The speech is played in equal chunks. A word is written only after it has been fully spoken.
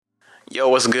Yo,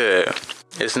 what's good?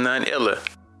 It's none iller.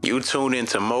 You tuned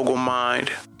into Mogul Mind,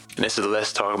 and this is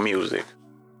Let's Talk Music.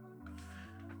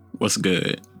 What's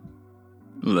good?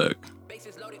 Look,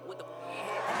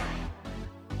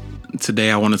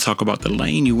 today I want to talk about the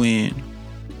lane you in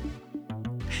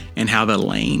and how the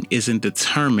lane isn't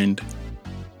determined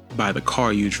by the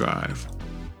car you drive,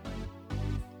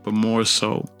 but more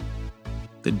so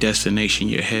the destination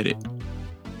you're headed.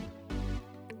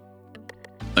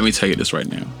 Let me tell you this right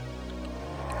now.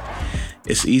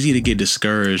 It's easy to get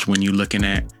discouraged when you're looking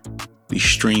at the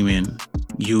streaming,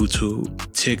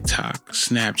 YouTube, TikTok,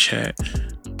 Snapchat,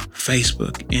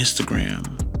 Facebook,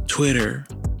 Instagram, Twitter,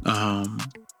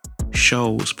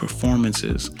 shows,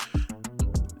 performances.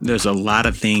 There's a lot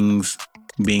of things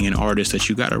being an artist that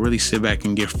you got to really sit back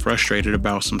and get frustrated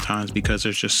about sometimes, because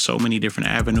there's just so many different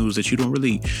avenues that you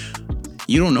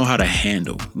don't know how to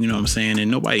handle. You know what I'm saying?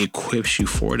 And nobody equips you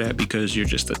for that, because you're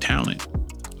just a talent.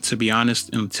 To be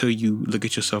honest, until you look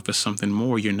at yourself as something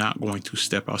more, you're not going to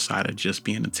step outside of just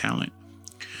being a talent.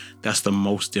 That's the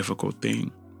most difficult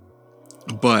thing.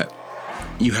 But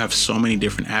you have so many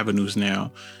different avenues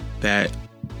now that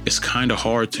it's kind of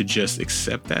hard to just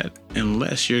accept that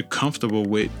unless you're comfortable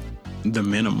with the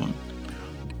minimum.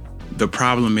 The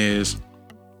problem is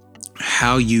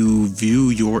how you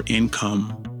view your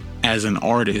income as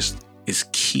as is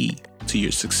key to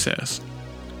your success.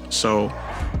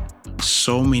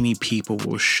 So many people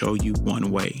will show you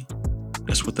one way.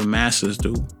 That's what the masses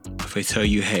do. If they tell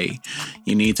you, hey,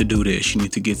 you need to do this, you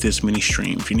need to get this many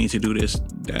streams, you need to do this,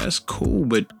 that's cool,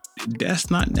 but that's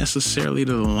not necessarily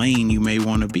the lane you may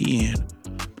want to be in.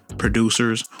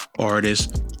 Producers,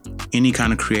 artists, any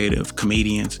kind of creative,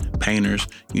 comedians, painters,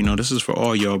 this is for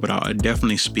all y'all, but I'll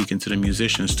definitely speak into the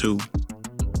musicians too.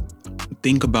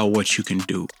 Think about what you can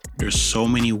do. There's so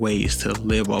many ways to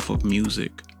live off of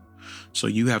music. So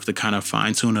you have to kind of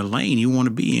fine tune the lane you want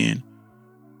to be in.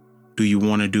 Do you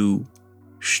want to do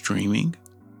streaming?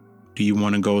 Do you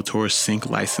want to go towards sync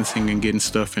licensing and getting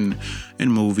stuff in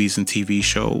movies and TV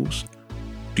shows?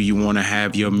 Do you want to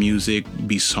have your music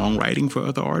be songwriting for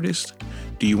other artists?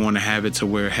 Do you want to have it to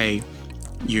where, hey,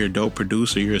 you're a dope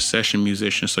producer, you're a session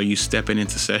musician, so you stepping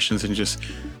into sessions and just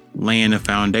laying a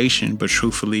foundation? But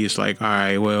truthfully, it's like, all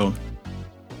right, well,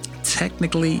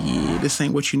 technically, this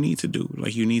ain't what you need to do.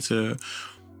 Like, you need to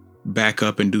back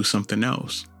up and do something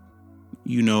else.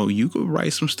 You could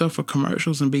write some stuff for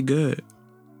commercials and be good.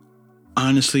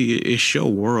 Honestly, it's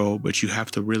your world, but you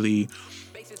have to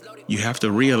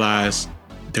realize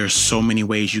there's so many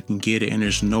ways you can get it, and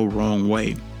there's no wrong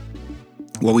way.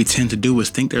 What we tend to do is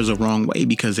think there's a wrong way,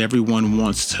 because everyone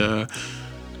wants to.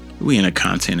 We in a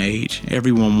content age.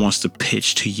 Everyone wants to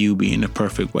pitch to you being the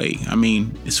perfect way. I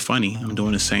mean, it's funny. I'm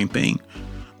doing the same thing.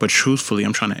 But truthfully,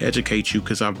 I'm trying to educate you,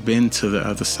 because I've been to the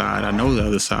other side. I know the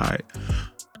other side.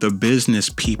 The business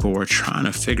people are trying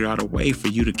to figure out a way for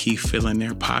you to keep filling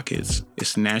their pockets.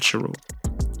 It's natural.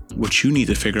 What you need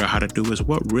to figure out how to do is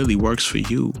what really works for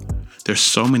you. There's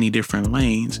so many different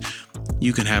lanes.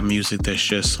 You can have music that's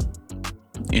just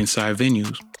inside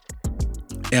venues,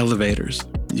 elevators.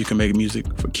 You can make music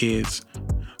for kids.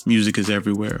 Music is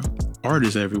everywhere. Art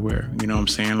is everywhere. You know what I'm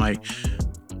saying?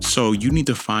 So you need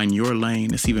to find your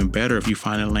lane. It's even better if you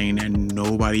find a lane that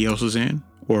nobody else is in,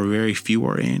 or very few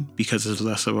are in, because it's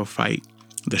less of a fight.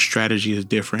 The strategy is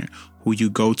different. Who you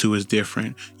go to is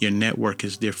different. Your network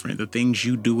is different. The things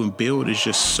you do and build is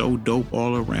just so dope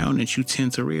all around that you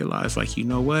tend to realize, you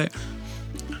know what?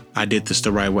 I did this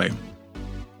the right way.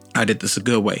 I did this a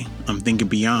good way. I'm thinking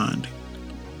beyond.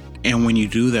 And when you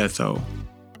do that, though,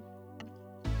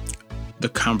 the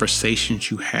conversations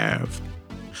you have,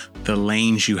 the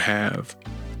lanes you have,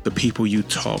 the people you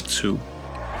talk to,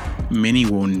 many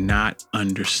will not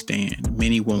understand.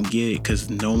 Many won't get it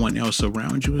because no one else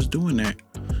around you is doing that.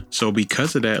 So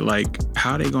because of that,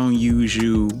 how they gonna use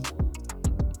you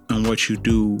and what you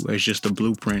do as just a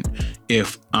blueprint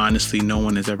if honestly no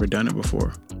one has ever done it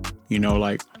before?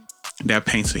 That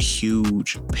paints a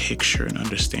huge picture and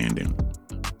understanding.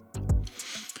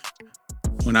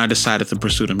 When I decided to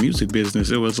pursue the music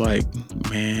business, it was the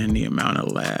amount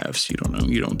of laughs, you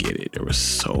don't get it. There were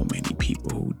so many people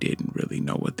who didn't really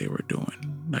know what they were doing.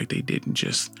 They didn't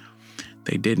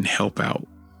help out.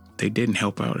 They didn't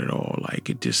help out at all.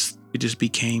 It just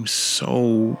became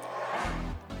so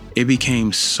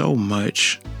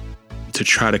much to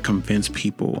try to convince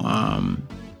people.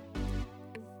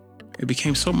 It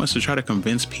became so much to try to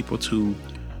convince people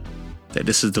that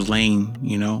this is the lane,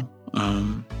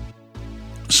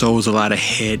 So it was a lot of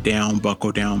head down,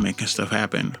 buckle down, making stuff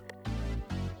happen.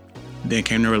 Then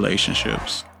came the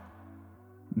relationships.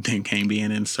 Then came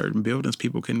being in certain buildings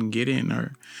people couldn't get in,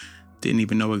 or didn't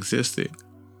even know existed.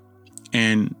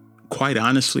 And quite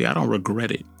honestly, I don't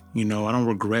regret it. I don't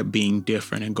regret being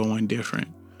different and going different.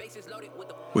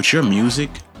 With your music,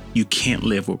 you can't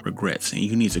live with regrets, and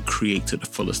you need to create to the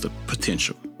fullest of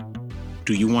potential.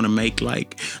 Do you want to make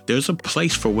there's a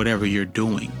place for whatever you're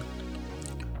doing.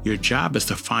 Your job is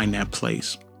to find that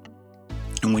place.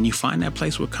 And when you find that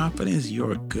place with confidence,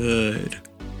 you're good.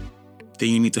 Then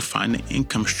you need to find the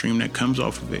income stream that comes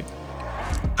off of it.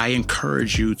 I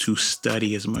encourage you to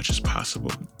study as much as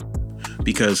possible,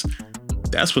 because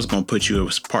that's what's going to put you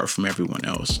apart from everyone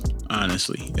else.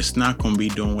 Honestly, it's not going to be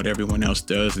doing what everyone else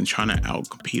does and trying to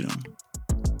outcompete them.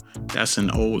 That's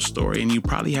an old story, and you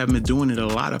probably haven't been doing it a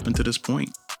lot up until this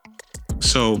point.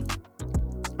 So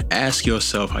ask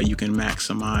yourself how you can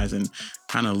maximize and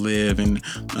kind of live and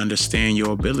understand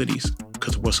your abilities,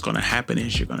 because what's going to happen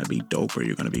is you're going to be doper,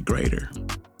 you're going to be greater.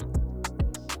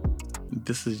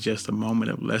 This is just a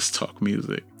moment of Let's Talk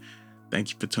Music.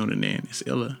 Thank you for tuning in. It's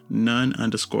Illa,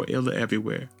 none_Illa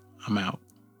everywhere. I'm out.